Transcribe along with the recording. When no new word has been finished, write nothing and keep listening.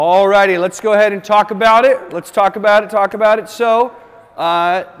Alrighty, let's go ahead and talk about it. Let's talk about it. So,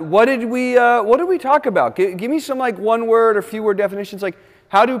 what did we talk about? Give me some like one word or few word definitions. Like,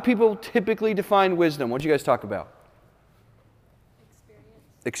 how do people typically define wisdom? What did you guys talk about?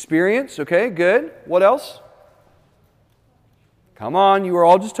 Experience. Okay, good. What else? Come on, you were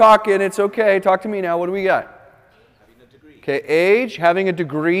all just talking. It's okay. Talk to me now. What do we got? Having a degree. Okay, age. Having a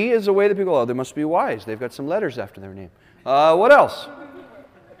degree is a way that people, oh, they must be wise. They've got some letters after their name. What else?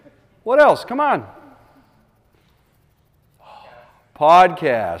 What else? Come on.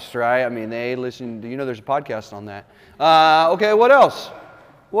 Podcast, right? I mean, they listen. You know there's a podcast on that. Okay, what else?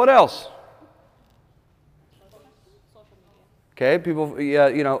 What else? Okay, people, yeah,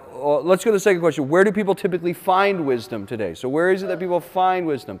 you know, let's go to the second question. Where do people typically find wisdom today? So where is it that people find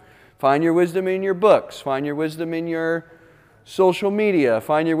wisdom? Find your wisdom in your books. Find your wisdom in your social media.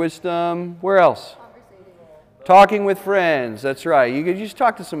 Find your wisdom, where else? Talking with friends, that's right. You could just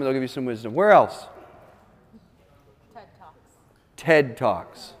talk to someone, they'll give you some wisdom. Where else? TED Talks. TED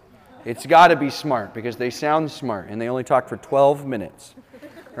Talks. It's got to be smart because they sound smart and they only talk for 12 minutes,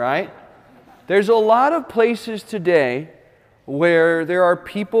 right? There's a lot of places today where there are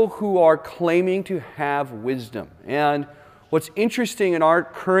people who are claiming to have wisdom. And what's interesting in our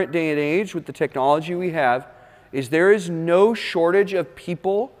current day and age with the technology we have is there is no shortage of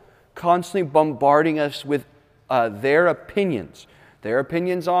people constantly bombarding us with their opinions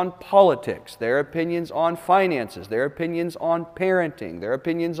on politics, their opinions on finances, their opinions on parenting, their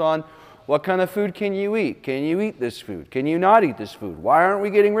opinions on what kind of food can you eat? Can you eat this food? Can you not eat this food? Why aren't we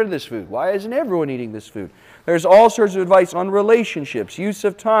getting rid of this food? Why isn't everyone eating this food? There's all sorts of advice on relationships, use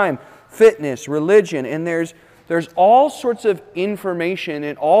of time, fitness, religion, and there's all sorts of information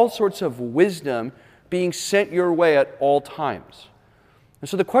and all sorts of wisdom being sent your way at all times. And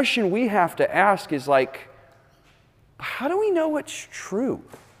so the question we have to ask is like, how do we know what's true?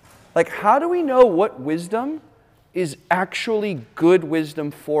 Like, how do we know what wisdom is actually good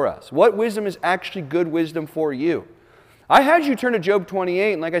wisdom for us? What wisdom is actually good wisdom for you? I had you turn to Job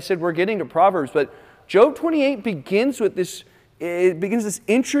 28, and like I said, we're getting to Proverbs, but Job 28 begins with this, it begins this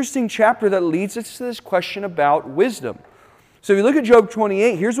interesting chapter that leads us to this question about wisdom. So if you look at Job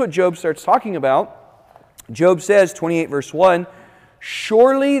 28, here's what Job starts talking about. Job says, 28 verse 1,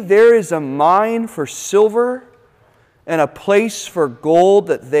 "Surely there is a mine for silver and a place for gold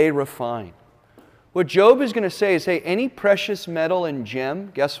that they refine." What Job is going to say is, hey, any precious metal and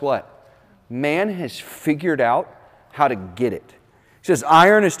gem, guess what? Man has figured out how to get it. He says,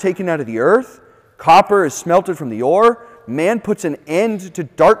 iron is taken out of the earth, copper is smelted from the ore, man puts an end to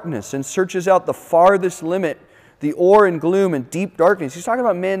darkness and searches out the farthest limit, the ore in gloom and deep darkness. He's talking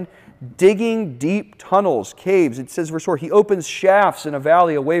about men digging deep tunnels, caves. It says, verse 4, he opens shafts in a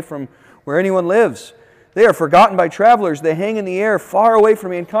valley away from where anyone lives. They are forgotten by travelers. They hang in the air, far away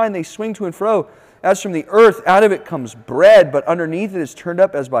from mankind. They swing to and fro. As from the earth, out of it comes bread, but underneath it is turned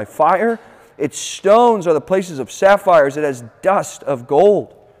up as by fire. Its stones are the places of sapphires. It has dust of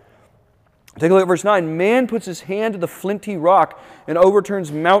gold. Take a look at verse 9. Man puts his hand to the flinty rock and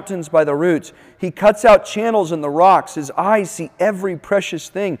overturns mountains by the roots. He cuts out channels in the rocks. His eyes see every precious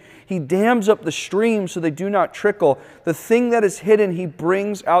thing. He dams up the streams so they do not trickle. The thing that is hidden he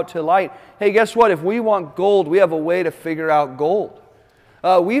brings out to light. Hey, guess what? If we want gold, we have a way to figure out gold.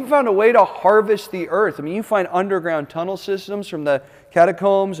 We've found a way to harvest the earth. I mean, you find underground tunnel systems from the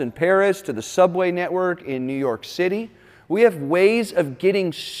catacombs in Paris to the subway network in New York City. We have ways of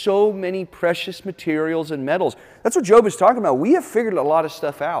getting so many precious materials and metals. That's what Job is talking about. We have figured a lot of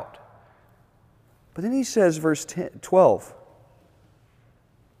stuff out. But then he says, verse 12,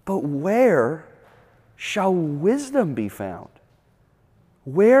 "But where shall wisdom be found?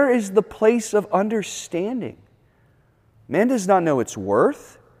 Where is the place of understanding? Man does not know its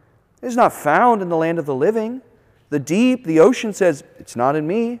worth. It is not found in the land of the living. The deep, the ocean says, it's not in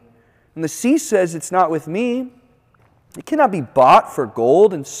me. And the sea says, it's not with me. It cannot be bought for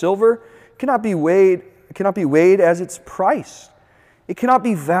gold and silver. It cannot be weighed as its price. It cannot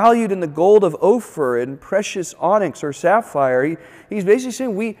be valued in the gold of Ophir and precious onyx or sapphire." He's basically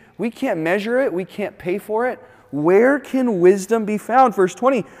saying we can't measure it. We can't pay for it. Where can wisdom be found? Verse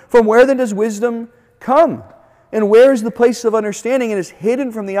 20, "From where then does wisdom come? And where is the place of understanding? It is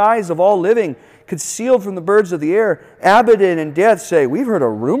hidden from the eyes of all living, concealed from the birds of the air. Abaddon and death say, we've heard a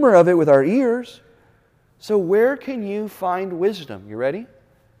rumor of it with our ears." So where can you find wisdom? You ready?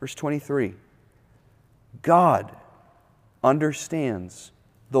 Verse 23. "God understands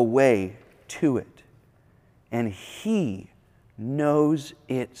the way to it, and He knows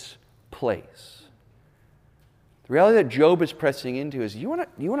its place." The reality that Job is pressing into is, you want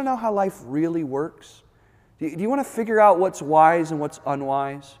to know how life really works? Do you want to figure out what's wise and what's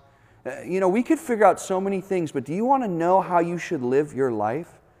unwise? We could figure out so many things, but do you want to know how you should live your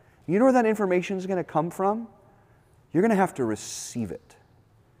life? You know where that information is going to come from? You're going to have to receive it.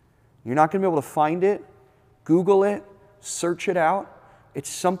 You're not going to be able to find it, Google it, search it out. It's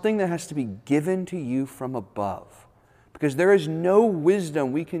something that has to be given to you from above. Because there is no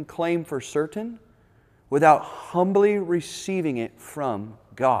wisdom we can claim for certain without humbly receiving it from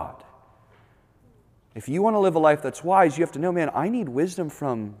God. If you want to live a life that's wise, you have to know, man, I need wisdom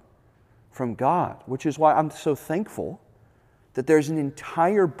from God, which is why I'm so thankful that there's an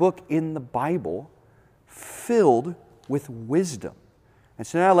entire book in the Bible filled with wisdom. And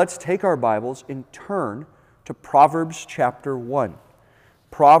so now let's take our Bibles and turn to Proverbs chapter 1.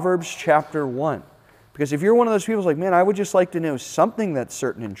 Proverbs chapter 1. Because if you're one of those people who's like, man, I would just like to know something that's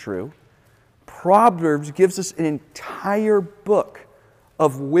certain and true, Proverbs gives us an entire book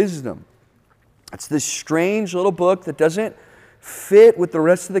of wisdom. It's this strange little book that doesn't fit with the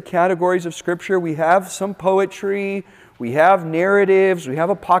rest of the categories of Scripture. We have some poetry, we have narratives, we have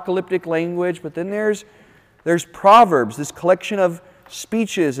apocalyptic language, but then there's Proverbs, this collection of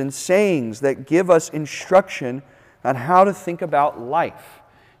speeches and sayings that give us instruction on how to think about life.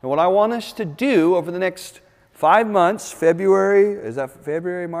 And what I want us to do over the next 5 months,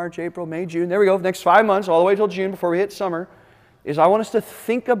 February, March, April, May, June, there we go, next 5 months, all the way till June before we hit summer, is I want us to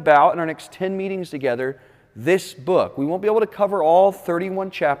think about, in our next 10 meetings together, this book. We won't be able to cover all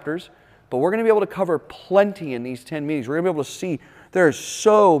 31 chapters, but we're going to be able to cover plenty in these 10 meetings. We're going to be able to see there's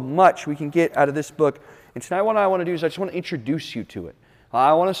so much we can get out of this book. And tonight what I want to do is I just want to introduce you to it.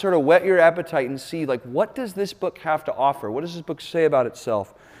 I want to sort of whet your appetite and see, what does this book have to offer? What does this book say about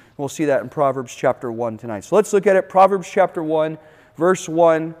itself? And we'll see that in Proverbs chapter 1 tonight. So let's look at it. Proverbs chapter 1, verse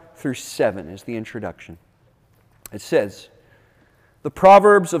 1 through 7 is the introduction. It says, "The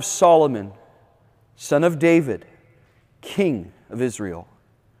Proverbs of Solomon, son of David, king of Israel,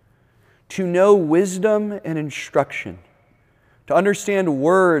 to know wisdom and instruction, to understand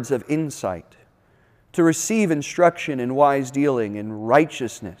words of insight, to receive instruction in wise dealing, in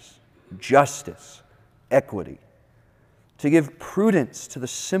righteousness, justice, equity, to give prudence to the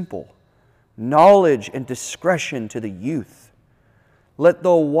simple, knowledge and discretion to the youth. Let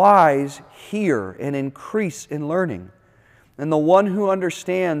the wise hear and increase in learning, and the one who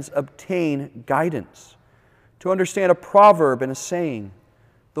understands obtain guidance, to understand a proverb and a saying,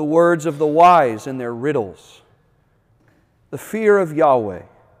 the words of the wise and their riddles. The fear of Yahweh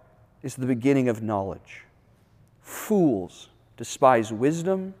is the beginning of knowledge. Fools despise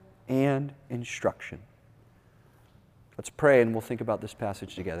wisdom and instruction." Let's pray and we'll think about this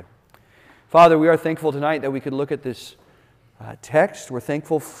passage together. Father, we are thankful tonight that we could look at this text. We're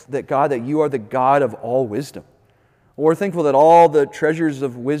thankful that God, that you are the God of all wisdom. We're thankful that all the treasures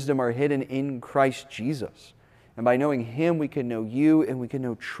of wisdom are hidden in Christ Jesus. And by knowing Him, we can know you and we can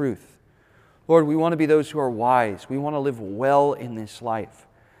know truth. Lord, we want to be those who are wise. We want to live well in this life.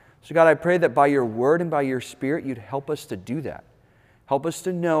 So God, I pray that by your word and by your Spirit, you'd help us to do that. Help us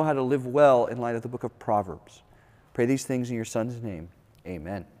to know how to live well in light of the book of Proverbs. Pray these things in your Son's name.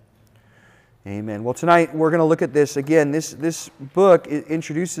 Amen. Amen. Well, tonight we're going to look at this again. This book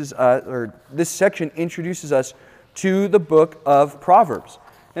introduces us, or this section introduces us to the book of Proverbs.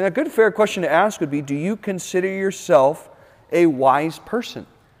 And a good, fair question to ask would be, do you consider yourself a wise person?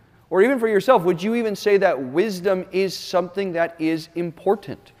 Or even for yourself, would you even say that wisdom is something that is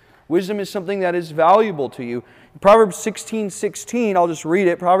important? Wisdom is something that is valuable to you. Proverbs 16:16, I'll just read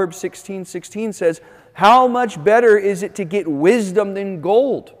it. Proverbs 16:16 says, "How much better is it to get wisdom than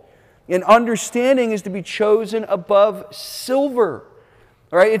gold? And understanding is to be chosen above silver."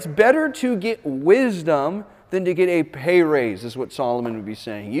 All right, it's better to get wisdom than to get a pay raise, is what Solomon would be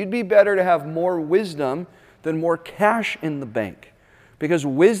saying. You'd be better to have more wisdom than more cash in the bank. Because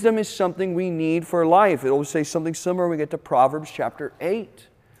wisdom is something we need for life. It'll say something similar when we get to Proverbs chapter 8.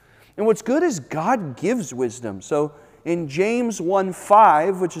 And what's good is God gives wisdom. So in James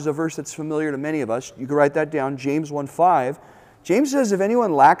 1:5, which is a verse that's familiar to many of us, you can write that down, James 1:5. James says, if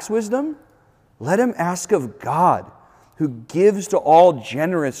anyone lacks wisdom, let him ask of God, who gives to all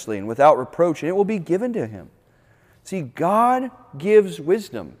generously and without reproach, and it will be given to him. See, God gives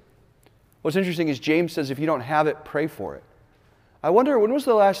wisdom. What's interesting is James says if you don't have it, pray for it. I wonder, when was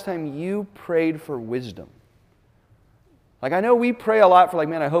the last time you prayed for wisdom? I know we pray a lot for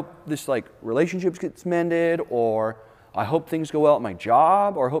man, I hope this relationship gets mended, or I hope things go well at my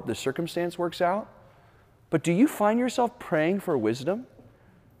job, or I hope this circumstance works out. But do you find yourself praying for wisdom?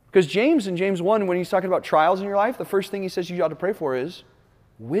 Because James in James 1, when he's talking about trials in your life, the first thing he says you ought to pray for is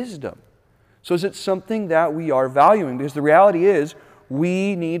wisdom. So is it something that we are valuing? Because the reality is,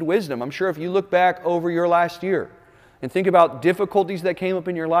 we need wisdom. I'm sure if you look back over your last year and think about difficulties that came up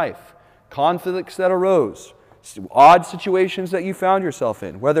in your life, conflicts that arose, odd situations that you found yourself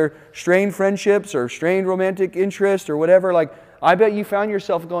in, whether strained friendships or strained romantic interest or whatever, like I bet you found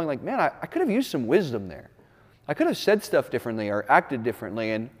yourself going like, man, I could have used some wisdom there. I could have said stuff differently or acted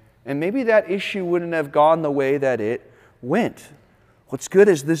differently, and maybe that issue wouldn't have gone the way that it went. What's good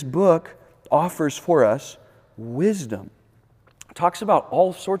is this book offers for us wisdom. It talks about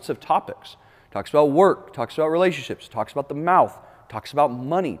all sorts of topics. It talks about work, talks about relationships, talks about the mouth, talks about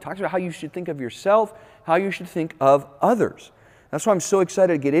money, talks about how you should think of yourself, how you should think of others. That's why I'm so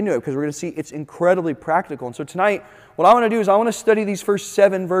excited to get into it, because we're going to see it's incredibly practical. And so tonight, what I want to do is I want to study these first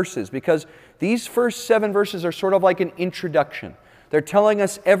 7 verses, because these first 7 verses are sort of like an introduction. They're telling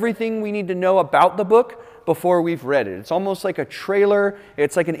us everything we need to know about the book before we've read it. It's almost like a trailer.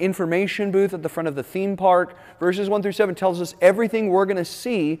 It's like an information booth at the front of the theme park. Verses 1 through 7 tells us everything we're going to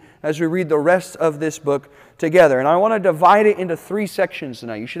see as we read the rest of this book together. And I want to divide it into 3 sections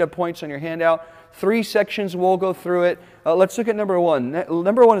tonight. You should have points on your handout. 3 sections, we'll go through it. Let's look at number 1.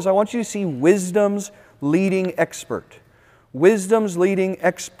 Number 1 is I want you to see wisdom's leading expert. Wisdom's leading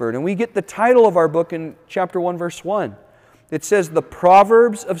expert. And we get the title of our book in chapter 1, verse 1. It says, The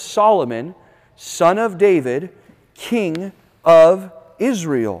Proverbs of Solomon, son of David, king of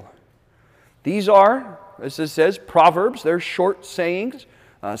Israel. These are, as it says, proverbs. They're short sayings,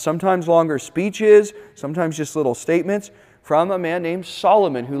 sometimes longer speeches, sometimes just little statements from a man named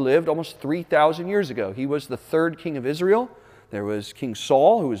Solomon who lived almost 3,000 years ago. He was the 3rd king of Israel. There was King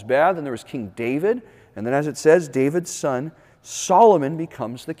Saul, who was bad. Then there was King David. And then as it says, David's son, Solomon,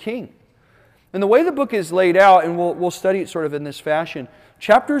 becomes the king. And the way the book is laid out, and we'll study it sort of in this fashion,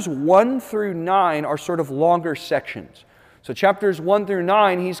 chapters 1 through 9 are sort of longer sections. So chapters 1 through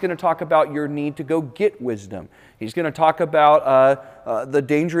 9, he's going to talk about your need to go get wisdom. He's going to talk about the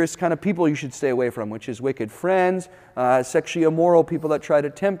dangerous kind of people you should stay away from, which is wicked friends, sexually immoral people that try to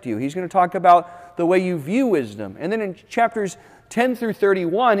tempt you. He's going to talk about the way you view wisdom. And then in chapters 10 through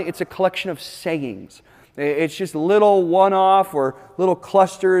 31, it's a collection of sayings. It's just little one-off or little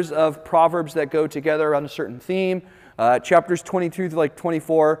clusters of proverbs that go together on a certain theme. Chapters 22 to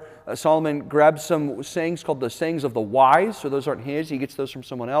 24, Solomon grabs some sayings called the sayings of the wise. So those aren't his. He gets those from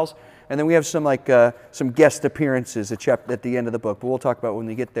someone else. And then we have some guest appearances at the end of the book. But we'll talk about when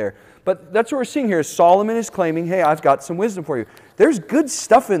we get there. But that's what we're seeing here. Solomon is claiming, hey, I've got some wisdom for you. There's good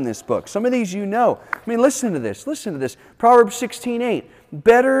stuff in this book. Some of these you know. I mean, listen to this. Listen to this. Proverbs 16:8.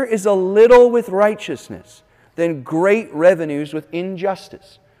 Better is a little with righteousness than great revenues with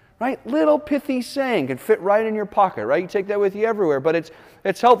injustice. Right? Little pithy saying can fit right in your pocket, right? You take that with you everywhere, but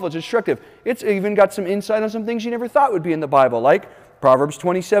it's helpful, it's instructive. It's even got some insight on some things you never thought would be in the Bible, like Proverbs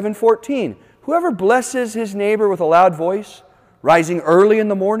 27:14. Whoever blesses his neighbor with a loud voice, rising early in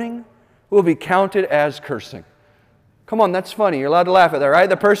the morning, will be counted as cursing. Come on, that's funny. You're allowed to laugh at that, right?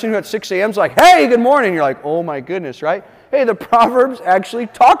 The person who at 6 a.m. is like, hey, good morning. You're like, oh my goodness, right? Hey, the Proverbs actually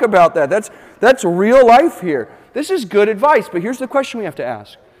talk about that. That's real life here. This is good advice, but here's the question we have to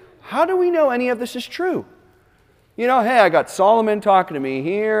ask. How do we know any of this is true? You know, hey, I got Solomon talking to me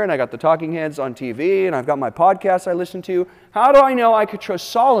here, and I got the talking heads on TV, and I've got my podcast I listen to. How do I know I could trust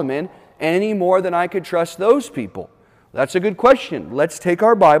Solomon any more than I could trust those people? That's a good question. Let's take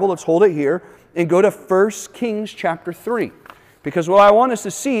our Bible, let's hold it here, and go to 1 Kings chapter 3. Because what I want us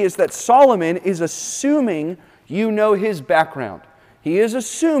to see is that Solomon is assuming you know his background. He is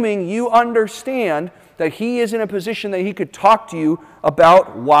assuming you understand that he is in a position that he could talk to you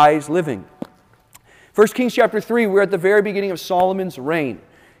about wise living. 1 Kings chapter 3, we're at the very beginning of Solomon's reign.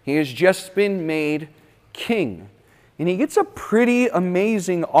 He has just been made king. And he gets a pretty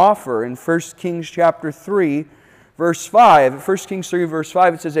amazing offer in 1 Kings chapter 3, verse 5. 1 Kings 3, verse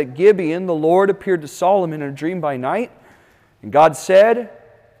 5, it says, At Gibeon the Lord appeared to Solomon in a dream by night, and God said,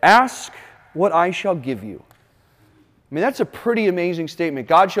 Ask what I shall give you. I mean, that's a pretty amazing statement.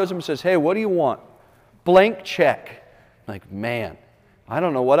 God shows him and says, hey, what do you want? Blank check. Like, man, I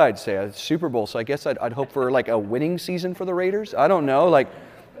don't know what I'd say. It's Super Bowl, so I guess I'd hope for like a winning season for the Raiders. I don't know. Like,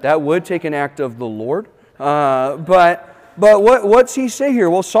 that would take an act of the Lord. But what's he say here?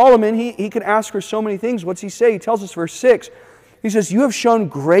 Well, Solomon, he can ask for so many things. What's he say? He tells us, verse 6. He says, You have shown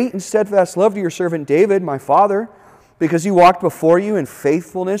great and steadfast love to your servant David, my father, because he walked before you in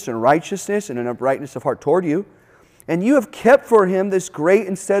faithfulness and righteousness and in uprightness of heart toward you. And you have kept for him this great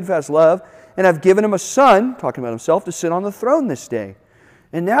and steadfast love, and have given him a son, talking about himself, to sit on the throne this day.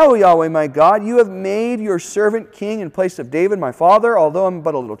 And now, Yahweh, my God, you have made your servant king in place of David, my father, although I'm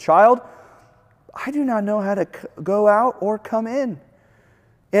but a little child. I do not know how to go out or come in.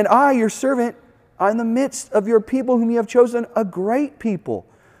 And I, your servant, in the midst of your people whom you have chosen, a great people,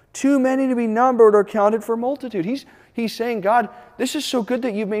 too many to be numbered or counted for multitude. He's saying, God, this is so good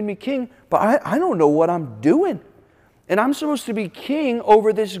that you've made me king, but I don't know what I'm doing. And I'm supposed to be king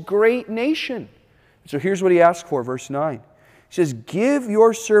over this great nation. So here's what he asks for, verse 9. He says, give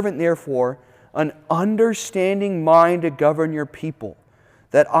your servant, therefore, an understanding mind to govern your people,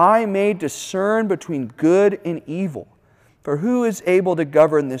 that I may discern between good and evil. For who is able to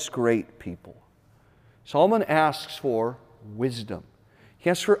govern this great people? Solomon asks for wisdom. He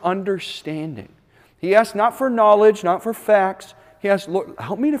asks for understanding. He asks not for knowledge, not for facts. He asks, Lord,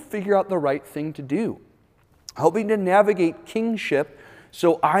 help me to figure out the right thing to do. Help me to navigate kingship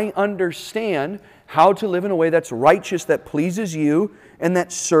so I understand how to live in a way that's righteous, that pleases you, and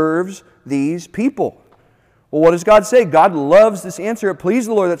that serves these people. Well, what does God say? God loves this answer. It pleased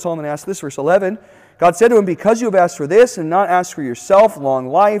the Lord that Solomon asked this, verse 11. God said to him, because you have asked for this and not asked for yourself long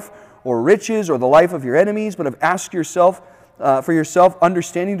life or riches or the life of your enemies, but have asked yourself for yourself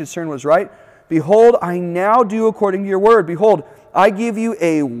understanding to discern what is right, behold, I now do according to your word. Behold, I give you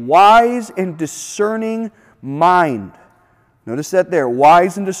a wise and discerning mind. Notice that there,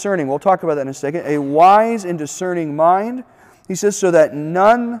 wise and discerning. We'll talk about that in a second. A wise and discerning mind. He says, so that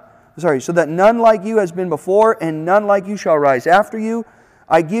none like you has been before, and none like you shall rise after you.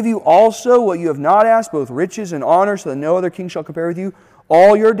 I give you also what you have not asked, both riches and honor, so that no other king shall compare with you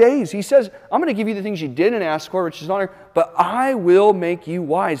all your days. He says, I'm going to give you the things you didn't ask for, riches and honor, but I will make you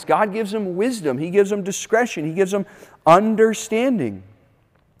wise. God gives them wisdom. He gives them discretion. He gives them understanding.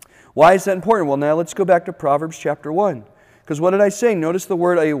 Why is that important? Well, now let's go back to Proverbs chapter 1. Because what did I say? Notice the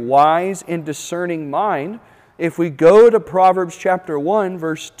word a wise and discerning mind. If we go to Proverbs chapter 1,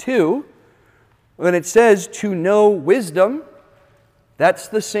 verse 2, when it says to know wisdom, that's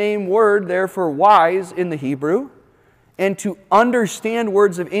the same word there for wise in the Hebrew. And to understand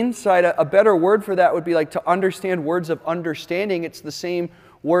words of insight, a better word for that would be like to understand words of understanding. It's the same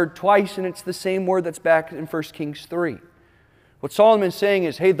word twice, and it's the same word that's back in 1 Kings 3. What Solomon is saying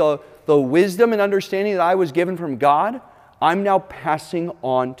is, hey, the wisdom and understanding that I was given from God, I'm now passing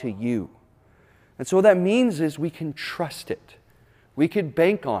on to you. And so what that means is we can trust it. We could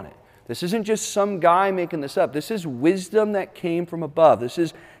bank on it. This isn't just some guy making this up. This is wisdom that came from above. This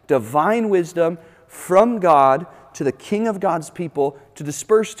is divine wisdom from God to the King of God's people to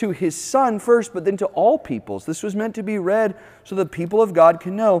disperse to His Son first, but then to all peoples. This was meant to be read so the people of God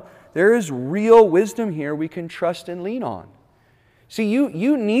can know there is real wisdom here we can trust and lean on. See,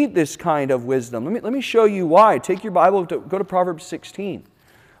 you need this kind of wisdom. Let me show you why. Take your Bible, go to Proverbs 16.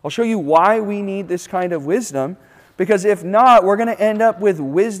 I'll show you why we need this kind of wisdom, because if not, we're going to end up with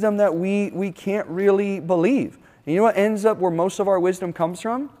wisdom that we can't really believe. And you know what ends up where most of our wisdom comes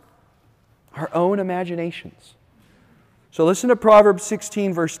from? Our own imaginations. So listen to Proverbs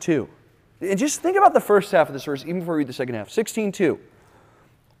 16, verse 2. And just think about the first half of this verse, even before we read the second half. 16:2.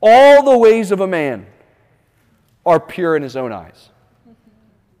 All the ways of a man are pure in his own eyes.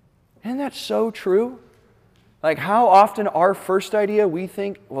 Isn't that so true? Like how often our first idea we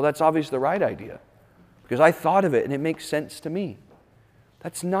think, well, that's obviously the right idea because I thought of it and it makes sense to me.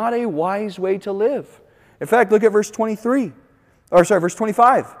 That's not a wise way to live. In fact, look at verse 25.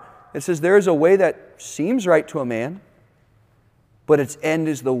 It says, there is a way that seems right to a man, but its end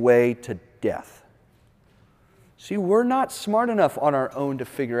is the way to death. See, we're not smart enough on our own to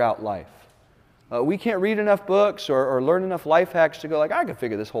figure out life. We can't read enough books or learn enough life hacks to go like, I can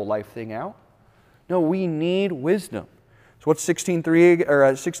figure this whole life thing out. No, we need wisdom. So what's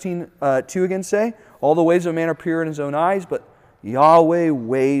 16:2 again say? All the ways of a man are pure in his own eyes, but Yahweh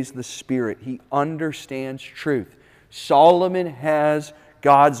weighs the spirit. He understands truth. Solomon has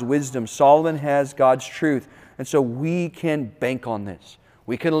God's wisdom. Solomon has God's truth. And so we can bank on this.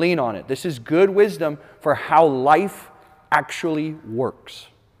 We can lean on it. This is good wisdom for how life actually works.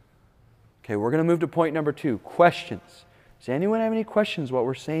 Okay, we're going to move to point number 2, questions. Does anyone have any questions what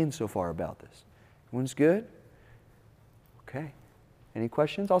we're saying so far about this? Everyone's good? Okay. Any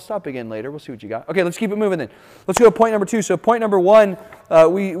questions? I'll stop again later. We'll see what you got. Okay, let's keep it moving then. Let's go to point number 2. So point number 1,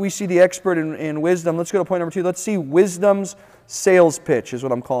 we see the expert in wisdom. Let's go to point number 2. Let's see wisdom's sales pitch is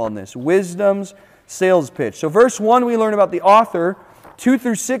what I'm calling this. Wisdom's sales pitch. So verse 1, we learn about the author. 2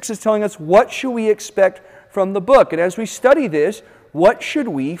 through 6 is telling us what should we expect from the book. And as we study this, what should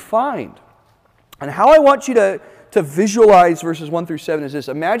we find? And how I want you to visualize verses 1 through 7 is this.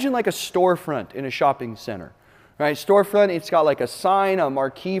 Imagine like a storefront in a shopping center. Right? Storefront, it's got like a sign, a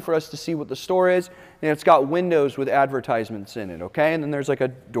marquee for us to see what the store is, and it's got windows with advertisements in it, okay? And then there's like a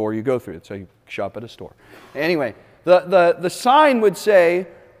door you go through. That's how you shop at a store. Anyway, the sign would say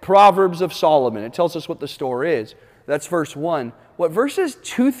Proverbs of Solomon. It tells us what the store is. That's verse 1. What verses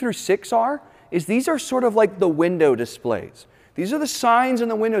 2 through 6 are is these are sort of like the window displays. These are the signs in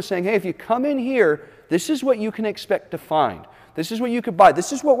the window saying, hey, if you come in here, this is what you can expect to find. This is what you could buy.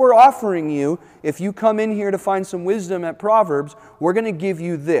 This is what we're offering you. If you come in here to find some wisdom at Proverbs, we're going to give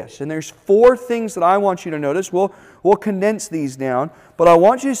you this. And there's 4 things that I want you to notice. We'll condense these down. But I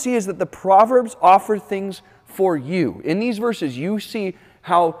want you to see is that the Proverbs offer things for you. In these verses, you see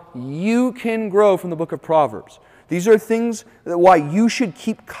how you can grow from the book of Proverbs. These are things that why you should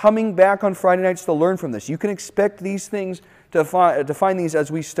keep coming back on Friday nights to learn from this. You can expect these things to find these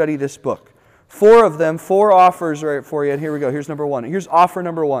as we study this book. 4 of them, 4 offers right for you. And here we go. Here's number 1. Here's offer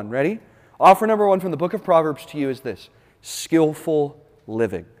number 1. Ready? Offer number 1 from the book of Proverbs to you is this: skillful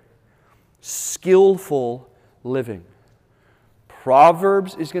living. Skillful living.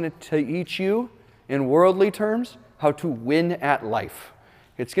 Proverbs is going to teach you, in worldly terms, how to win at life.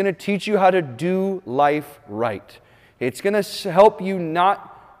 It's going to teach you how to do life right. It's going to help you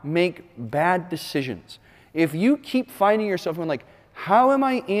not make bad decisions. If you keep finding yourself going like, how am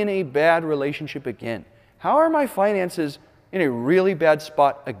I in a bad relationship again? How are my finances in a really bad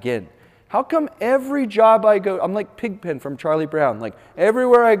spot again? How come every job I go, I'm like Pigpen from Charlie Brown, like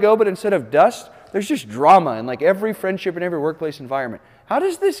everywhere I go, but instead of dust, there's just drama in like every friendship and every workplace environment. How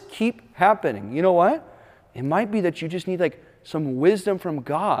does this keep happening? You know what? It might be that you just need like some wisdom from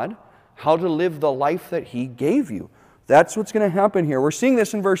God how to live the life that He gave you. That's what's going to happen here. We're seeing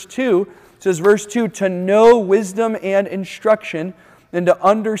this in verse 2. It says, verse 2, to know wisdom and instruction and to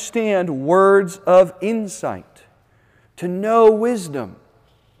understand words of insight. To know wisdom.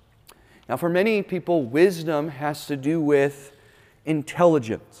 Now, for many people, wisdom has to do with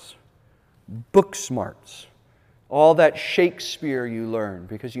intelligence, book smarts, all that Shakespeare you learn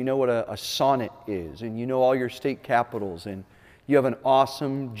because you know what a sonnet is and you know all your state capitals and you have an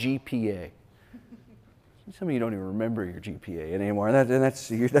awesome GPA. Some of you don't even remember your GPA anymore, and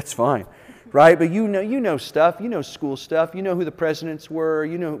that's fine, right? But you know stuff, you know school stuff, you know who the presidents were,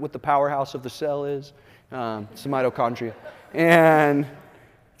 you know what the powerhouse of the cell is, it's the mitochondria, and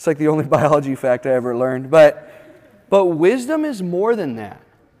it's like the only biology fact I ever learned. But wisdom is more than that.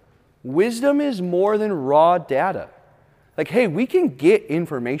 Wisdom is more than raw data. Like, hey, we can get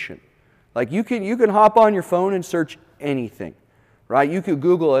information. Like you can hop on your phone and search anything. Right? You could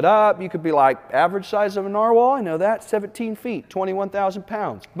Google it up. You could be like, average size of a narwhal, I know that, 17 feet, 21,000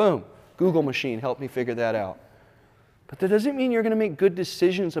 pounds. Boom. Google machine helped me figure that out. But that doesn't mean you're going to make good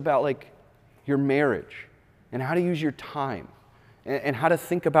decisions about like your marriage and how to use your time and how to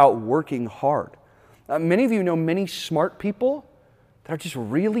think about working hard. Many of you know many smart people that are just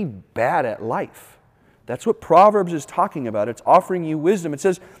really bad at life. That's what Proverbs is talking about. It's offering you wisdom. It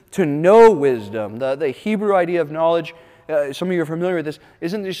says to know wisdom. The Hebrew idea of knowledge, some of you are familiar with this,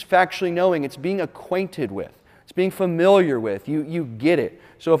 isn't just factually knowing, it's being acquainted with. It's being familiar with. You get it.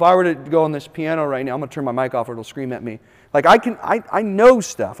 So if I were to go on this piano right now, I'm going to turn my mic off or it'll scream at me. Like I know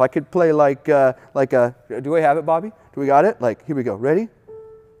stuff. I could play like a, do we have it, Bobby? Do we got it? Like, here we go. Ready?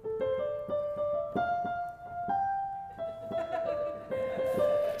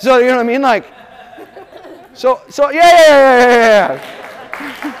 So, you know what I mean? Like, so yeah.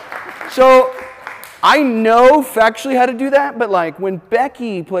 So, I know factually how to do that, but like when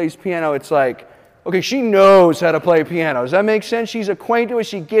Becky plays piano, it's like, okay, she knows how to play piano. Does that make sense? She's acquainted with it,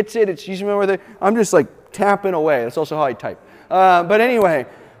 she gets it, she's familiar with it. I'm just like tapping away. That's also how I type. But anyway,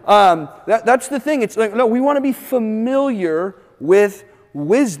 that's the thing. It's like, no, we want to be familiar with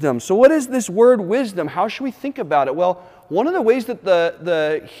wisdom. So what is this word wisdom? How should we think about it? Well, one of the ways that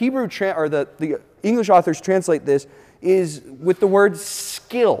the Hebrew or the English authors translate this is with the word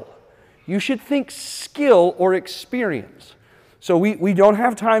skill. You should think skill or experience. So we don't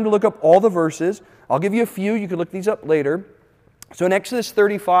have time to look up all the verses. I'll give you a few. You can look these up later. So in Exodus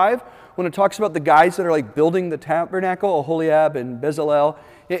 35, when it talks about the guys that are like building the tabernacle, Oholiab and Bezalel,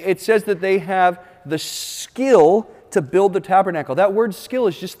 it says that they have the skill to build the tabernacle. That word skill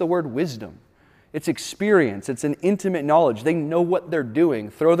is just the word wisdom. It's experience. It's an intimate knowledge. They know what they're doing.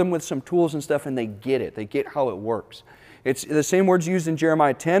 Throw them with some tools and stuff and they get it. They get how it works. It's the same words used in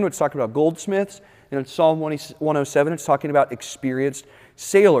Jeremiah 10, which is talking about goldsmiths. And in Psalm 107, it's talking about experienced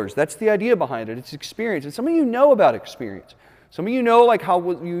sailors. That's the idea behind it. It's experience. And some of you know about experience. Some of you know like how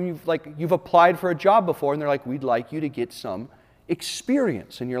you've applied for a job before, and they're like, we'd like you to get some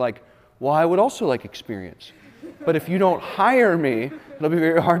experience. And you're like, well, I would also like experience. But if you don't hire me, it'll be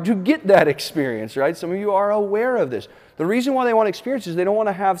very hard to get that experience, right? Some of you are aware of this. The reason why they want experience is they don't want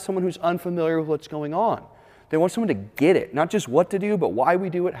to have someone who's unfamiliar with what's going on. They want someone to get it, not just what to do, but why we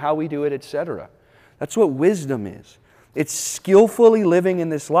do it, how we do it, etc. That's what wisdom is. It's skillfully living in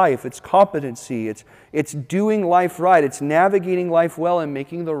this life. It's competency. It's doing life right. It's navigating life well and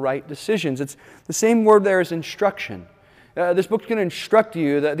making the right decisions. It's the same word there as instruction. This book's going to instruct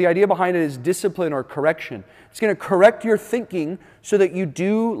you. The idea behind it is discipline or correction. It's going to correct your thinking so that you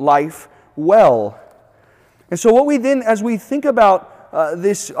do life well. And so what we then, as we think about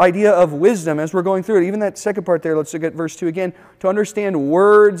this idea of wisdom, as we're going through it, even that second part there, let's look at verse 2 again, to understand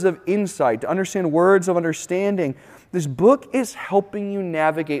words of insight, to understand words of understanding. This book is helping you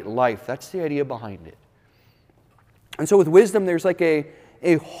navigate life. That's the idea behind it. And so with wisdom, there's like a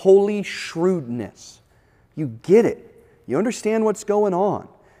holy shrewdness. You get it. You understand what's going on.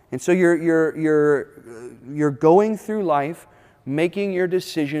 And so you're going through life making your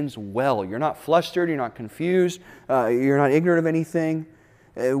decisions well. You're not flustered. You're not confused. You're not ignorant of anything.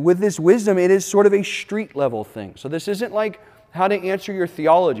 With this wisdom, it is sort of a street level thing. So this isn't like how to answer your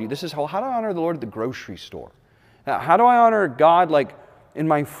theology. This is how do I honor the Lord at the grocery store? How do I honor God like in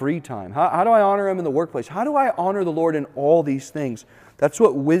my free time? How do I honor Him in the workplace? How do I honor the Lord in all these things? That's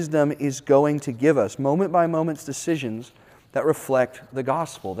what wisdom is going to give us. Moment by moment decisions that reflect the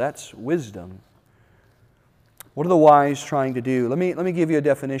gospel. That's wisdom. What are the wise trying to do? Let me give you a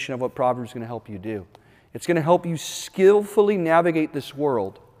definition of what Proverbs is going to help you do. It's going to help you skillfully navigate this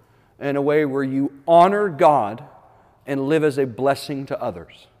world in a way where you honor God and live as a blessing to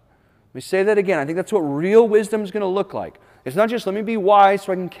others. Let me say that again. I think that's what real wisdom is going to look like. It's not just let me be wise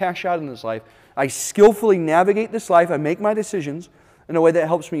so I can cash out in this life. I skillfully navigate this life. I make my decisions in a way that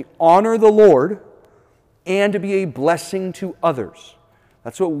helps me honor the Lord and to be a blessing to others.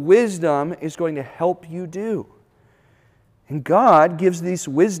 That's what wisdom is going to help you do. And God gives this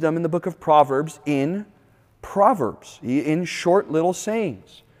wisdom in the book of Proverbs in short little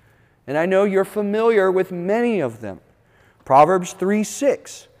sayings. And I know you're familiar with many of them. Proverbs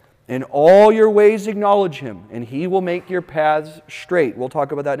 3:6. In all your ways acknowledge Him, and He will make your paths straight. We'll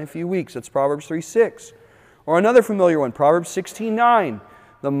talk about that in a few weeks. That's Proverbs 3:6. Or another familiar one, Proverbs 16:9.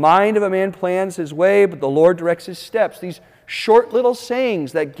 The mind of a man plans his way, but the Lord directs his steps. These short little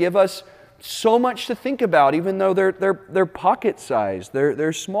sayings that give us so much to think about, even though they're pocket-sized,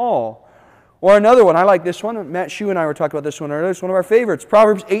 they're small. Or another one, I like this one. Matt Shue and I were talking about this one earlier. It's one of our favorites.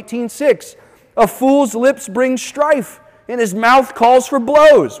 Proverbs 18:6. A fool's lips bring strife, and his mouth calls for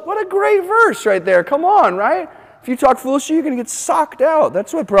blows. What a great verse right there. Come on, right? If you talk foolishly, you're going to get socked out.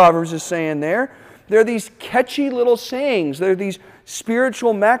 That's what Proverbs is saying there. They're these catchy little sayings. They're these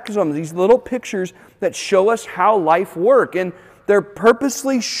spiritual maxims, these little pictures that show us how life works. And they're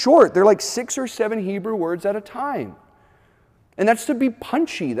purposely short. They're like 6 or 7 Hebrew words at a time. And that's to be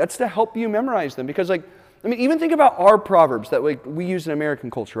punchy. That's to help you memorize them. Because even think about our Proverbs that we use in American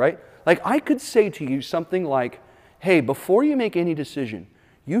culture, right? Like I could say to you something like, hey, before you make any decision,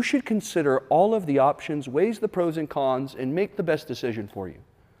 you should consider all of the options, weigh the pros and cons, and make the best decision for you.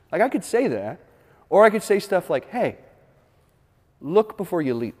 Like I could say that. Or I could say stuff like, hey, look before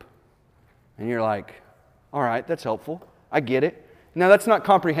you leap. And you're like, all right, that's helpful. I get it. Now that's not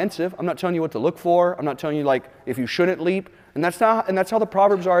comprehensive. I'm not telling you what to look for. I'm not telling you like if you shouldn't leap. And that's how the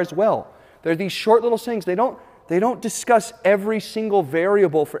Proverbs are as well. They're these short little sayings. They don't discuss every single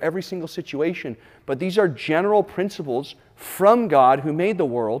variable for every single situation, but these are general principles from God who made the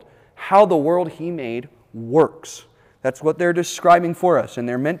world, how the world He made works. That's what they're describing for us. And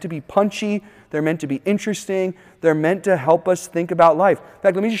they're meant to be punchy. They're meant to be interesting. They're meant to help us think about life. In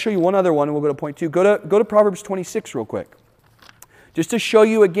fact, let me just show you one other one, and we'll go to point 2. Go to Proverbs 26 real quick. Just to show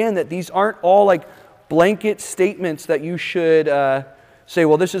you again that these aren't all like blanket statements that you should say,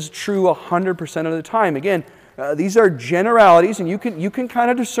 well, this is true 100% of the time. Again, these are generalities, and you can kind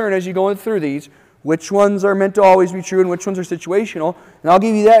of discern as you go through these which ones are meant to always be true and which ones are situational. And I'll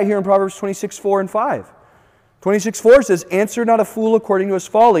give you that here in Proverbs 26:4 and 5. 26:4 says, answer not a fool according to his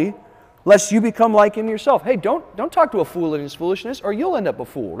folly, lest you become like him yourself. Hey, don't talk to a fool in his foolishness, or you'll end up a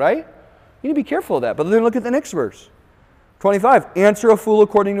fool, right? You need to be careful of that. But then look at the next verse. 25, answer a fool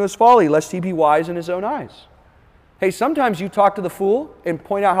according to his folly, lest he be wise in his own eyes. Hey, sometimes you talk to the fool and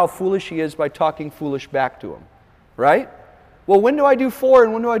point out how foolish he is by talking foolish back to him, right? Well, when do I do 4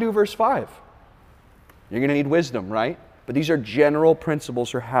 and when do I do verse 5? You're going to need wisdom, right? But these are general principles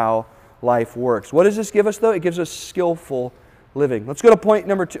for how life works. What does this give us, though? It gives us skillful living. Let's go to point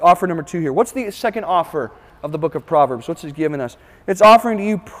number 2, offer number 2 here. What's the second offer of the book of Proverbs? What's it giving us? It's offering to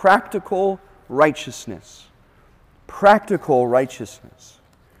you practical righteousness. Practical righteousness.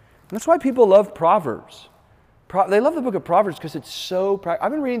 And that's why people love Proverbs. They love the book of Proverbs because it's so practical.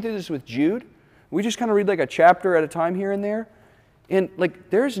 I've been reading through this with Jude. We just kind of read like a chapter at a time here and there. And like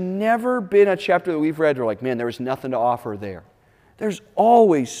there's never been a chapter that we've read where like, man, there was nothing to offer there. There's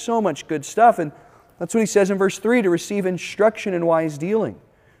always so much good stuff. And That's what he says in verse 3, to receive instruction in wise dealing,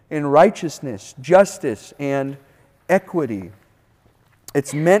 in righteousness, justice, and equity.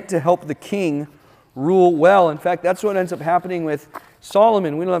 It's meant to help the king rule well. In fact, that's what ends up happening with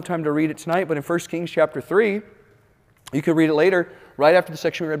Solomon. We don't have time to read it tonight, but in 1 Kings chapter 3, you could read it later, right after the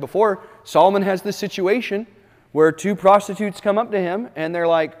section we read before. Solomon has this situation where two prostitutes come up to him, and they're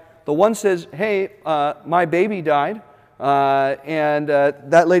like, the one says, hey, my baby died, and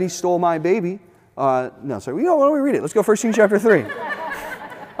that lady stole my baby. No, sorry, why don't we read it? Let's go 1 Kings chapter 3.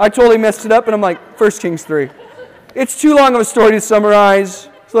 I totally messed it up, and I'm like, 1 Kings 3. It's too long of a story to summarize,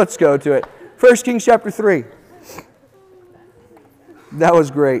 so let's go to it. 1 Kings chapter 3. That was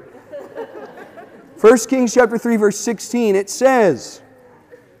great. 1 Kings chapter 3, verse 16, it says,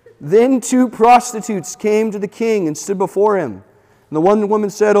 Then two prostitutes came to the king and stood before him. And the one woman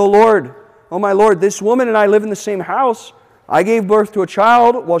said, O Lord, O my Lord, this woman and I live in the same house. I gave birth to a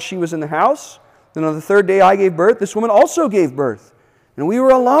child while she was in the house. Then on the third day I gave birth. This woman also gave birth. And we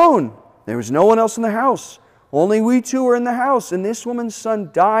were alone. There was no one else in the house. Only we two were in the house. And this woman's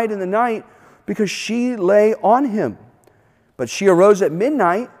son died in the night because she lay on him. But she arose at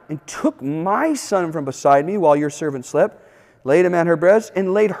midnight and took my son from beside me while your servant slept, laid him at her breast,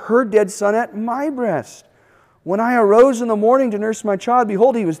 and laid her dead son at my breast. When I arose in the morning to nurse my child,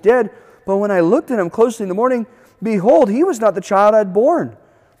 behold, he was dead. But when I looked at him closely in the morning, behold, he was not the child I had born.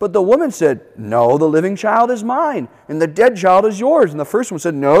 But the woman said, No, the living child is mine, and the dead child is yours. And the first one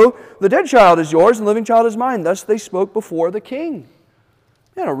said, No, the dead child is yours, and the living child is mine. Thus they spoke before the king.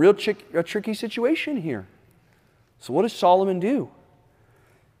 They had a real tricky situation here. So what does Solomon do?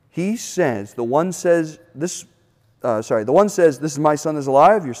 He says, the one says, this is my son is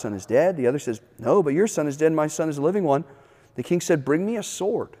alive, your son is dead. The other says, no, but your son is dead, my son is a living one. The king said, bring me a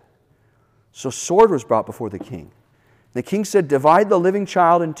sword. So a sword was brought before the king. The king said, divide the living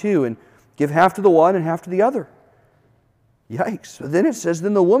child in two and give half to the one and half to the other. Yikes. But then it says,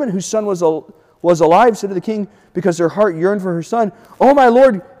 then the woman whose son was alive said to the king, because her heart yearned for her son, Oh my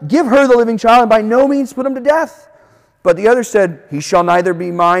lord, give her the living child and by no means put him to death. But the other said, He shall neither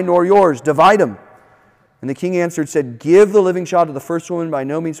be mine nor yours. Divide him. And the king answered, said, Give the living child to the first woman, by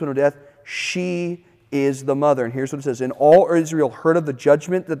no means put him to death. She is the mother. And here's what it says. And all Israel heard of the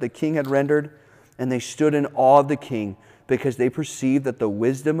judgment that the king had rendered, and they stood in awe of the king, because they perceived that the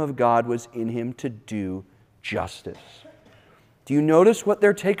wisdom of God was in him to do justice. Do you notice what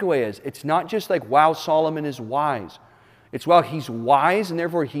their takeaway is? It's not just like, wow, Solomon is wise. It's, wow, he's wise, and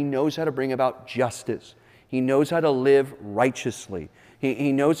therefore he knows how to bring about justice. He knows how to live righteously.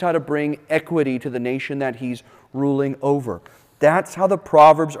 He knows how to bring equity to the nation that he's ruling over. That's how the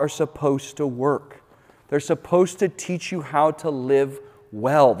Proverbs are supposed to work. They're supposed to teach you how to live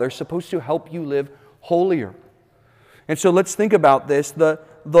well. They're supposed to help you live holier. And so let's think about this. The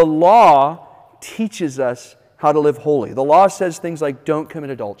law teaches us how to live holy. The law says things like, don't commit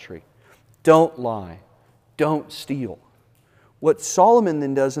adultery, don't lie, don't steal. What Solomon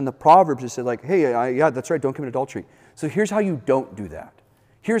then does in the Proverbs is say like, hey, yeah, that's right, don't commit adultery. So here's how you don't do that.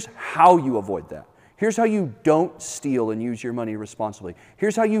 Here's how you avoid that. Here's how you don't steal and use your money responsibly.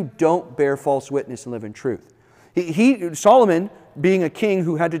 Here's how you don't bear false witness and live in truth. Solomon, being a king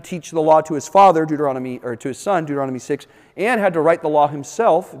who had to teach the law to his father, to his son, Deuteronomy 6, and had to write the law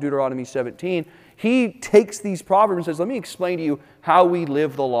himself, Deuteronomy 17, he takes these Proverbs and says, let me explain to you how we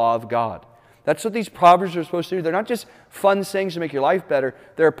live the law of God. That's what these Proverbs are supposed to do. They're not just fun sayings to make your life better.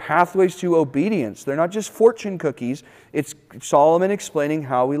 They're pathways to obedience. They're not just fortune cookies. It's Solomon explaining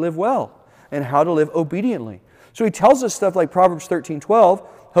how we live well and how to live obediently. So he tells us stuff like Proverbs 13:12,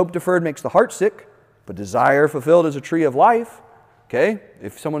 hope deferred makes the heart sick, but desire fulfilled is a tree of life. Okay?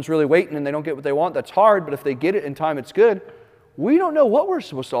 If someone's really waiting and they don't get what they want, that's hard, but if they get it in time, it's good. We don't know what we're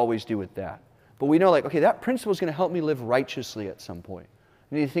supposed to always do with that. But we know, like, okay, that principle is going to help me live righteously at some point.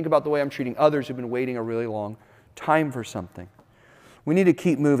 I need to think about the way I'm treating others who've been waiting a really long time for something. We need to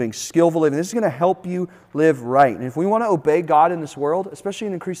keep moving, skillful living. This is going to help you live right. And if we want to obey God in this world, especially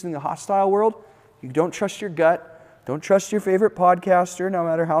in an increasingly hostile world, you don't trust your gut. Don't trust your favorite podcaster, no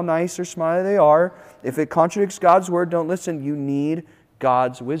matter how nice or smiley they are. If it contradicts God's word, don't listen. You need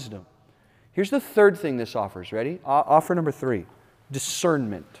God's wisdom. Here's the third thing this offers. Ready? Offer number 3.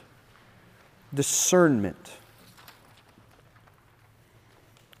 Discernment. Discernment.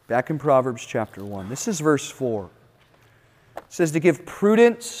 Back in Proverbs chapter 1. This is verse 4. It says, to give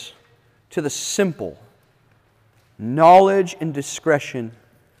prudence to the simple, knowledge and discretion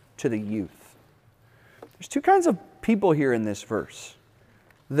to the youth. There's two kinds of people here in this verse.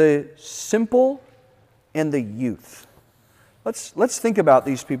 The simple and the youth. Let's think about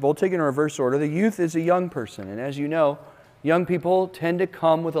these people. Take it in reverse order. The youth is a young person. And as you know, young people tend to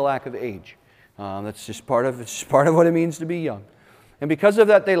come with a lack of age. It's just part of what it means to be young. And because of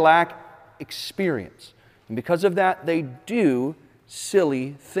that, they lack experience. And because of that, they do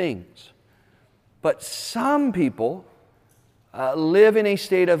silly things. But some people live in a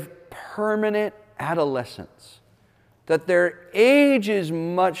state of permanent adolescence, that their age is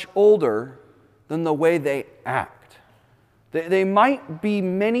much older than the way they act. They might be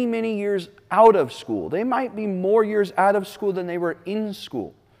many, many years out of school. They might be more years out of school than they were in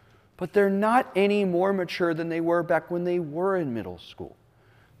school. But they're not any more mature than they were back when they were in middle school.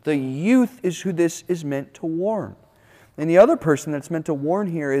 The youth is who this is meant to warn. And the other person that's meant to warn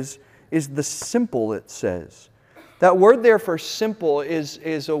here is the simple, it says. That word there for simple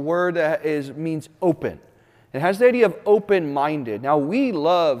is a word that means open. It has the idea of open-minded. Now, we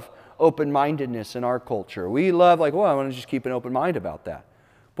love open-mindedness in our culture. We love, I want to just keep an open mind about that.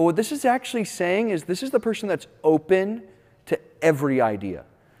 But what this is actually saying is this is the person that's open to every idea.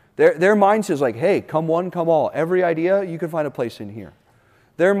 Their mind says hey, come one, come all. Every idea, you can find a place in here.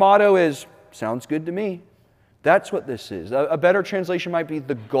 Their motto is, sounds good to me. That's what this is. A better translation might be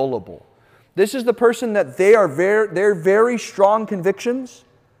the gullible. This is the person that their very strong convictions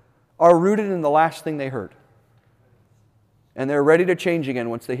are rooted in the last thing they heard. And they're ready to change again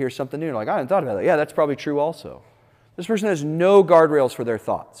once they hear something new. I hadn't thought about that. Yeah, that's probably true also. This person has no guardrails for their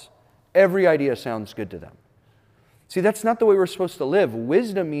thoughts. Every idea sounds good to them. See, that's not the way we're supposed to live.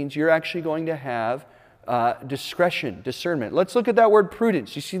 Wisdom means you're actually going to have discretion, discernment. Let's look at that word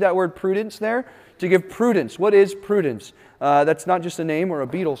prudence. You see that word prudence there? To give prudence. What is prudence? That's not just a name or a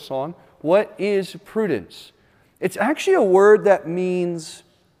Beatles song. What is prudence? It's actually a word that means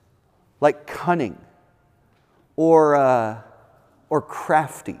cunning or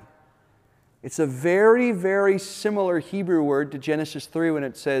crafty. It's a very, very similar Hebrew word to Genesis 3 when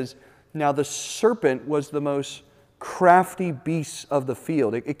it says, now the serpent was the most crafty beast of the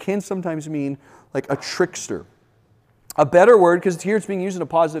field. It can sometimes mean a trickster. A better word, because here it's being used in a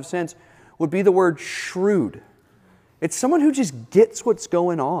positive sense, would be the word shrewd. It's someone who just gets what's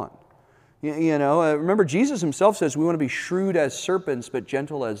going on. Remember Jesus himself says we want to be shrewd as serpents but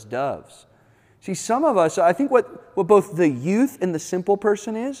gentle as doves. See, some of us, I think what both the youth and the simple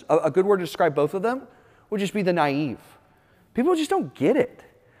person is, a good word to describe both of them, would just be the naive. People just don't get it.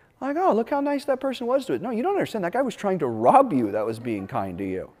 Oh, look how nice that person was to it. No, you don't understand. That guy was trying to rob you that was being kind to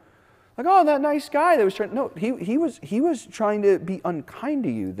you. Oh, that nice guy that was trying... No, he was trying to be unkind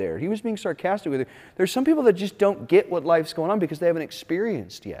to you there. He was being sarcastic with you. There's some people that just don't get what life's going on because they haven't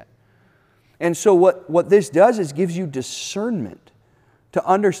experienced yet. And so what this does is gives you discernment to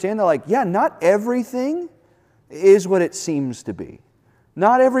understand that not everything is what it seems to be.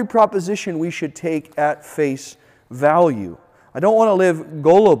 Not every proposition we should take at face value. I don't want to live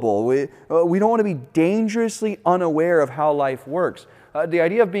gullible. We don't want to be dangerously unaware of how life works. The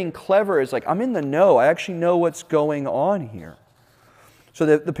idea of being clever is I'm in the know. I actually know what's going on here. So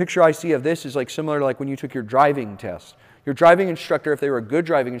the picture I see of this is similar to when you took your driving test. Your driving instructor, if they were a good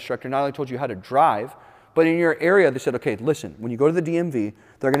driving instructor, not only told you how to drive, but in your area they said, okay, listen, when you go to the DMV,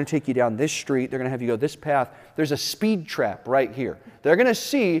 they're going to take you down this street, they're going to have you go this path. There's a speed trap right here. They're going to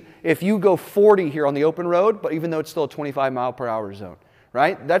see if you go 40 here on the open road, but even though it's still a 25 mile per hour zone,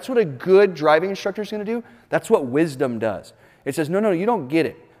 right? That's what a good driving instructor is going to do. That's what wisdom does. It says, no, you don't get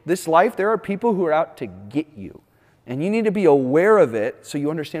it. This life, there are people who are out to get you. And you need to be aware of it so you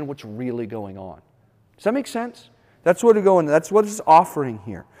understand what's really going on. Does that make sense? That's what it's offering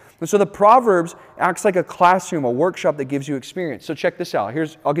here. And so the Proverbs acts like a classroom, a workshop that gives you experience. So check this out.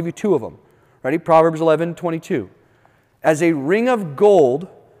 I'll give you two of them. Ready? Proverbs 11:22. As a ring of gold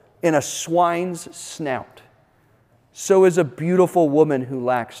in a swine's snout, so is a beautiful woman who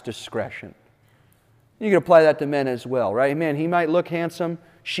lacks discretion. You can apply that to men as well, right? Man, he might look handsome,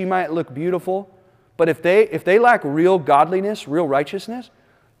 she might look beautiful, but if they lack real godliness, real righteousness,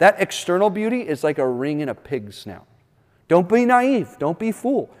 that external beauty is like a ring in a pig's snout. Don't be naive. Don't be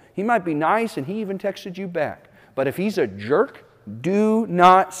fool. He might be nice and he even texted you back. But if he's a jerk, do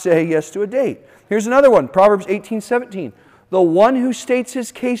not say yes to a date. Here's another one, Proverbs 18:17. The one who states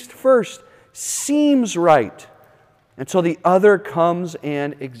his case first seems right until the other comes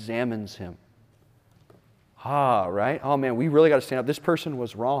and examines him. Right? Oh man, we really got to stand up. This person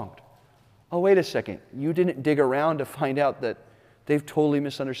was wronged. Oh, wait a second. You didn't dig around to find out that they've totally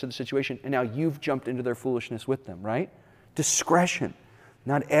misunderstood the situation, and now you've jumped into their foolishness with them, right? Discretion.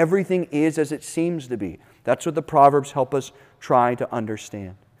 Not everything is as it seems to be. That's what the Proverbs help us try to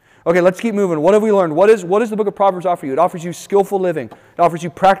understand. Okay, let's keep moving. What have we learned? What does the book of Proverbs offer you? It offers you skillful living. It offers you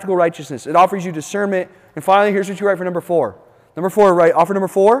practical righteousness. It offers you discernment. And finally, here's what you write for number 4. Number 4, right? Offer number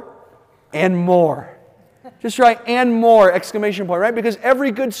 4, and more. Just write "and more," exclamation point, right? Because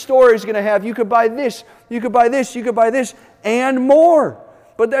every good store is going to have, you could buy this, you could buy this, you could buy this, and more.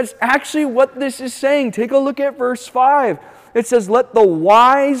 But that's actually what this is saying. Take a look at verse 5. It says, "Let the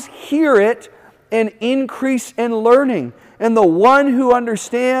wise hear it and increase in learning, and the one who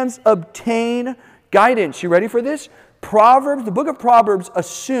understands obtain guidance." You ready for this? Proverbs, the book of Proverbs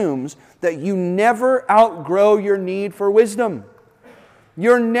assumes that you never outgrow your need for wisdom.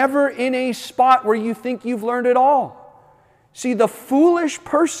 You're never in a spot where you think you've learned it all. See, the foolish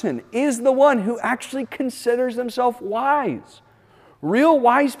person is the one who actually considers themselves wise. Real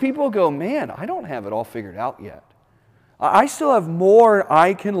wise people go, "Man, I don't have it all figured out yet. I still have more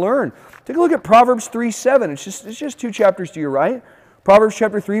I can learn." Take a look at Proverbs 3:7. It's just 2 chapters to your right. Proverbs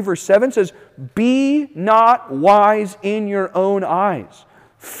chapter 3, verse 7 says, "Be not wise in your own eyes.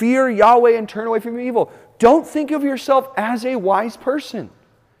 Fear Yahweh and turn away from evil." Don't think of yourself as a wise person.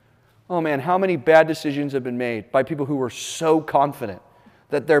 Oh man, how many bad decisions have been made by people who were so confident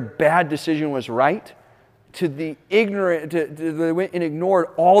that their bad decision was right, to the ignorant, they went and ignored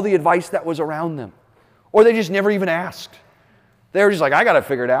all the advice that was around them. Or they just never even asked. They were just like, "I got to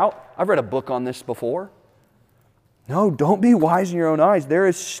figure it out. I've read a book on this before." No, don't be wise in your own eyes. There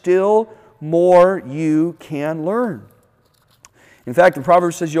is still more you can learn. In fact, the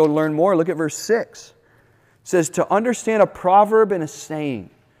Proverbs says you'll learn more. Look at verse 6. It says, "To understand a proverb and a saying,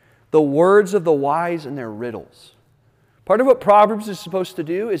 the words of the wise and their riddles." Part of what Proverbs is supposed to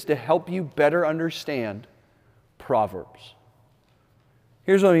do is to help you better understand Proverbs.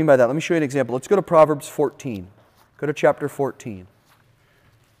 Here's what I mean by that. Let me show you an example. Let's go to Proverbs 14. Go to chapter 14.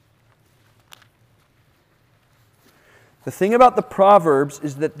 The thing about the Proverbs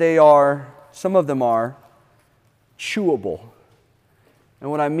is that some of them are chewable. And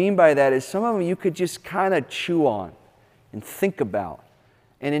what I mean by that is some of them you could just kind of chew on and think about.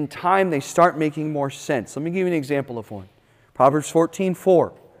 And in time, they start making more sense. Let me give you an example of one. Proverbs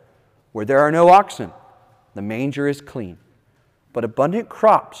 14:4. "Where there are no oxen, the manger is clean, but abundant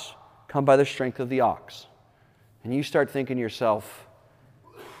crops come by the strength of the ox." And you start thinking to yourself,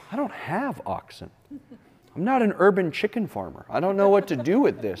 "I don't have oxen. I'm not an urban chicken farmer. I don't know what to do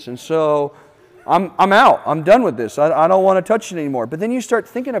with this. And so I'm out. I'm done with this. I don't want to touch it anymore." But then you start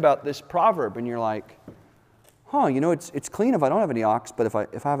thinking about this proverb and you're like, it's clean if I don't have any ox, but if I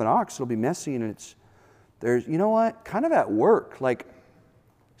have an ox, it'll be messy. And there's, you know what, kind of at work, like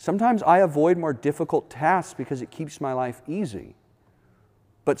sometimes I avoid more difficult tasks because it keeps my life easy.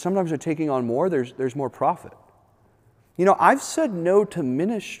 But sometimes they're taking on more, there's more profit. I've said no to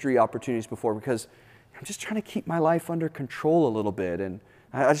ministry opportunities before because I'm just trying to keep my life under control a little bit, and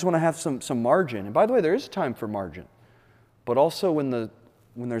I just want to have some margin. And by the way, there is time for margin. But also when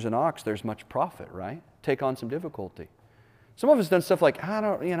there's an ox, there's much profit, right? Take on some difficulty. Some of us done stuff like,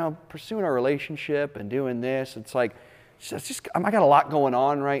 pursuing our relationship and doing this. It's like, I got a lot going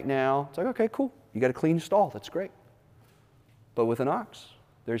on right now. It's like, okay, cool. You got a clean stall. That's great. But with an ox,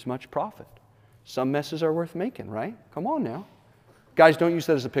 there's much profit. Some messes are worth making, right? Come on now. Guys, don't use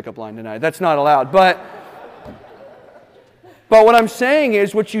that as a pickup line tonight. That's not allowed. But what I'm saying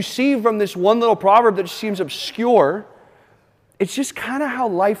is, what you see from this one little proverb that seems obscure, it's just kind of how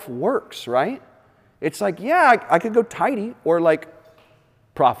life works, right? It's like, yeah, I could go tidy or like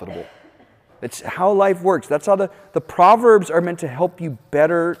profitable. It's how life works. That's how the Proverbs are meant to help you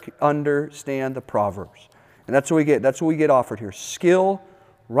better understand the Proverbs. And that's what we get. That's what we get offered here. Skill,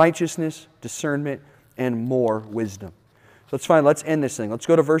 righteousness, discernment, and more wisdom. So it's fine. Let's end this thing. Let's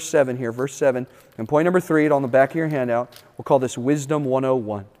go to verse 7 here. Verse 7. And point number 3, on the back of your handout, we'll call this Wisdom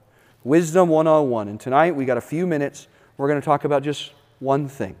 101. Wisdom 101. And tonight we got a few minutes. We're going to talk about just one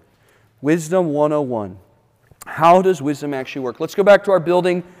thing. Wisdom 101. How does wisdom actually work? Let's go back to our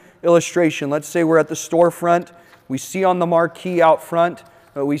building illustration. Let's say we're at the storefront. We see on the marquee out front,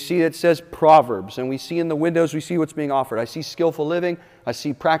 we see it says Proverbs. And we see in the windows, we see what's being offered. I see skillful living. I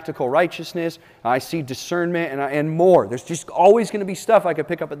see practical righteousness. I see discernment and more. There's just always going to be stuff I could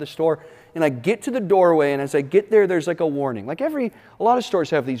pick up at the store. And I get to the doorway, and as I get there, there's like a warning. Like a lot of stores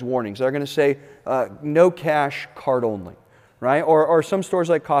have these warnings. They're going to say, no cash, card only. Right? Or some stores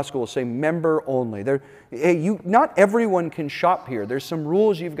like Costco will say member only. Not everyone can shop here. There's some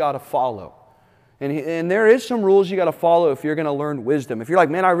rules you've got to follow. And there is some rules you got to follow if you're going to learn wisdom. If you're like,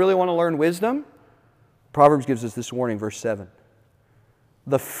 man, I really want to learn wisdom, Proverbs gives us this warning, verse 7.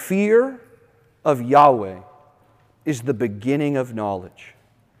 The fear of Yahweh is the beginning of knowledge.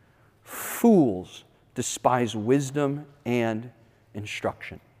 Fools despise wisdom and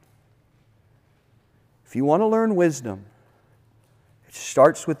instruction. If you want to learn wisdom, it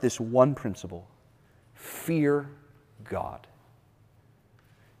starts with this one principle: fear God.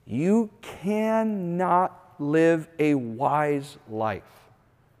 You cannot live a wise life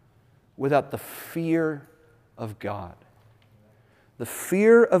without the fear of God. The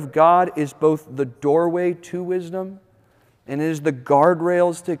fear of God is both the doorway to wisdom and it is the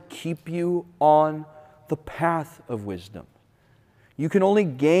guardrails to keep you on the path of wisdom. You can only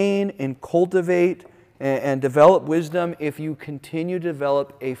gain and cultivate and develop wisdom if you continue to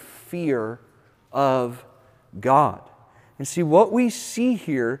develop a fear of God. And see, what we see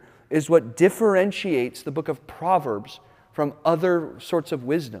here is what differentiates the book of Proverbs from other sorts of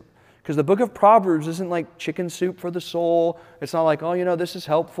wisdom. Because the book of Proverbs isn't like chicken soup for the soul. It's not like, oh, this is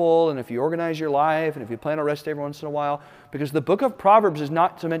helpful, and if you organize your life, and if you plan a rest every once in a while. Because the book of Proverbs is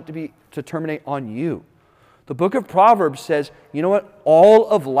not meant to terminate on you. The book of Proverbs says, you know what? All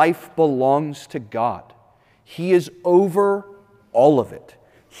of life belongs to God. He is over all of it.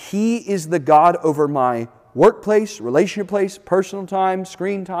 He is the God over my workplace, relationship place, personal time,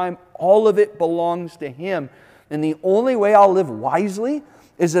 screen time. All of it belongs to Him. And the only way I'll live wisely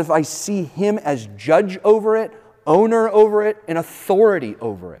is if I see Him as judge over it, owner over it, and authority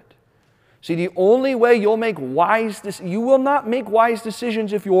over it. See, the only way you'll make you will not make wise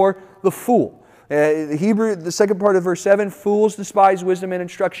decisions if you're the fool. The second part of verse 7, fools despise wisdom and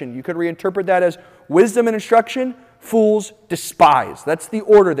instruction. You could reinterpret that as wisdom and instruction, fools despise. That's the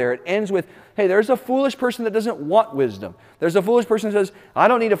order there. It ends with, hey, there's a foolish person that doesn't want wisdom. There's a foolish person that says, I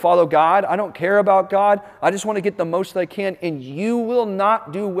don't need to follow God. I don't care about God. I just want to get the most that I can. And you will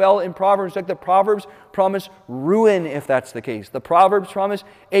not do well in Proverbs. In fact, the Proverbs promise ruin if that's the case. The Proverbs promise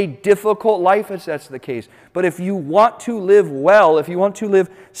a difficult life if that's the case. But if you want to live well, if you want to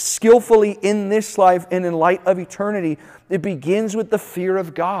live skillfully in this life and in light of eternity, it begins with the fear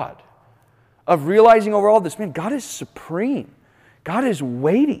of God. Of realizing over all this, man, God is supreme. God is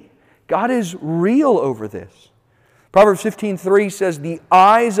weighty. God is real over this. Proverbs 15:3 says, the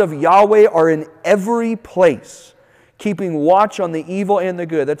eyes of Yahweh are in every place, keeping watch on the evil and the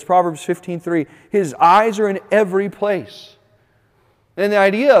good. That's Proverbs 15:3. His eyes are in every place. And the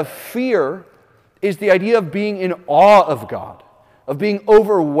idea of fear is the idea of being in awe of God, of being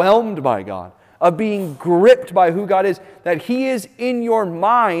overwhelmed by God, of being gripped by who God is, that He is in your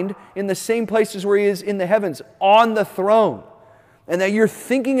mind in the same places where He is in the heavens, on the throne, and that you're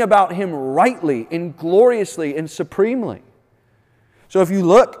thinking about Him rightly and gloriously and supremely. So if you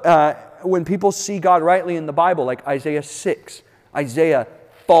look, when people see God rightly in the Bible, like Isaiah 6, Isaiah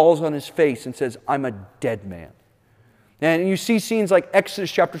falls on his face and says, I'm a dead man. And you see scenes like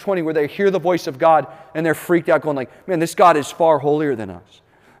Exodus chapter 20 where they hear the voice of God and they're freaked out going like, man, this God is far holier than us.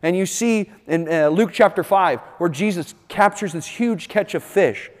 And you see in Luke chapter 5 where Jesus captures this huge catch of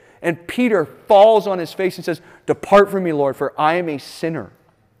fish and Peter falls on his face and says, depart from me, Lord, for I am a sinner.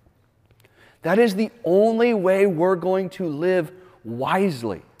 That is the only way we're going to live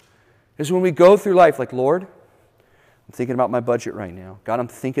wisely, is when we go through life like, Lord, I'm thinking about my budget right now. God, I'm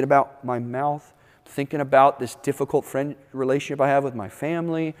thinking about my mouth. I'm thinking about this difficult relationship I have with my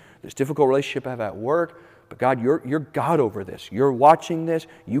family, this difficult relationship I have at work. But God, you're God over this. You're watching this.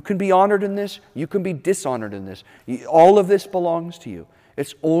 You can be honored in this. You can be dishonored in this. All of this belongs to you.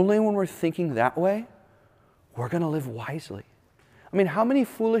 It's only when we're thinking that way, we're going to live wisely. I mean, how many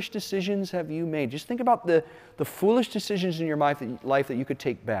foolish decisions have you made? Just think about the foolish decisions in your life that you could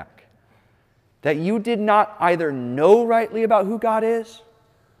take back. That you did not either know rightly about who God is,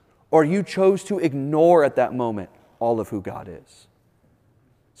 or you chose to ignore at that moment all of who God is.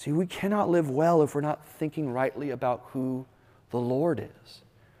 See, we cannot live well if we're not thinking rightly about who the Lord is.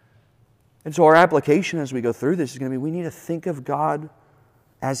 And so our application as we go through this is going to be, we need to think of God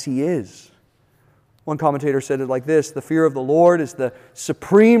as He is. One commentator said it like this: the fear of the Lord is the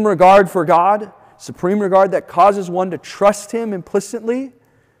supreme regard for God, supreme regard that causes one to trust Him implicitly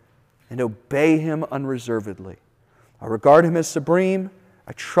and obey Him unreservedly. I regard Him as supreme,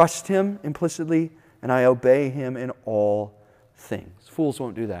 I trust Him implicitly, and I obey Him in all things. Fools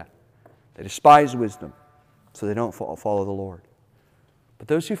won't do that. They despise wisdom, so they don't follow the Lord. But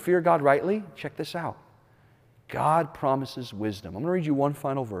those who fear God rightly, check this out. God promises wisdom. I'm going to read you one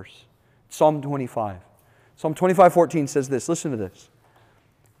final verse. Psalm 25. Psalm 25:14 says this. Listen to this.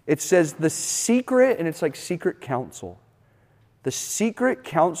 It says, the secret, and it's like secret counsel. The secret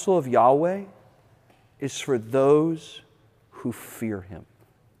counsel of Yahweh is for those who fear Him.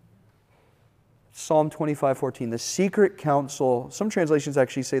 Psalm 25:14, the secret counsel, some translations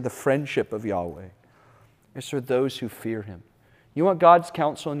actually say the friendship of Yahweh, is for those who fear Him. You want God's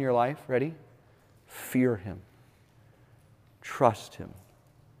counsel in your life? Ready? Fear Him. Trust Him.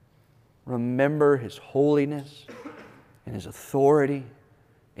 Remember His holiness and His authority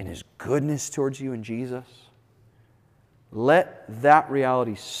and His goodness towards you in Jesus. Let that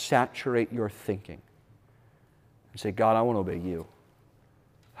reality saturate your thinking. And say, God, I want to obey you.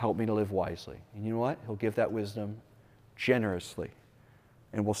 Help me to live wisely. And you know what? He'll give that wisdom generously.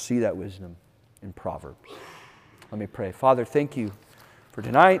 And we'll see that wisdom in Proverbs. Let me pray. Father, thank you for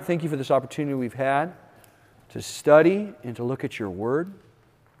tonight. Thank you for this opportunity we've had to study and to look at your word.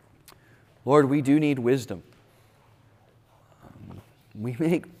 Lord, we do need wisdom. We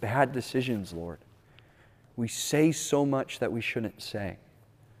make bad decisions, Lord. We say so much that we shouldn't say.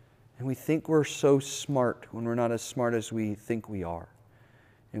 And we think we're so smart when we're not as smart as we think we are.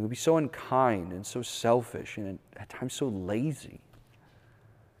 And we be so unkind and so selfish and at times so lazy.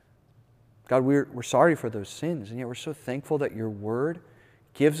 God, we're sorry for those sins, and yet we're so thankful that your word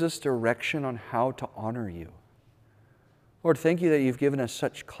gives us direction on how to honor you. Lord, thank you that you've given us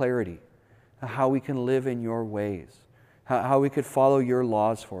such clarity on how we can live in your ways, how we could follow your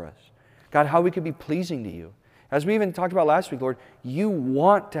laws for us. God, how we could be pleasing to you. As we even talked about last week, Lord, you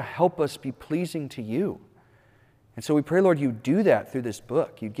want to help us be pleasing to you. And so we pray, Lord, you do that through this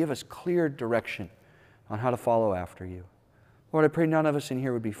book. You give us clear direction on how to follow after you. Lord, I pray none of us in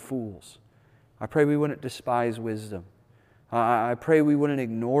here would be fools. I pray we wouldn't despise wisdom. I pray we wouldn't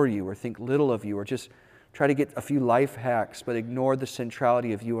ignore you or think little of you or just try to get a few life hacks but ignore the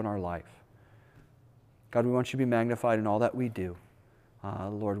centrality of you in our life. God, we want you to be magnified in all that we do.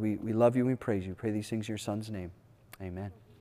 Lord, we love you and we praise you. We pray these things in your Son's name. Amen.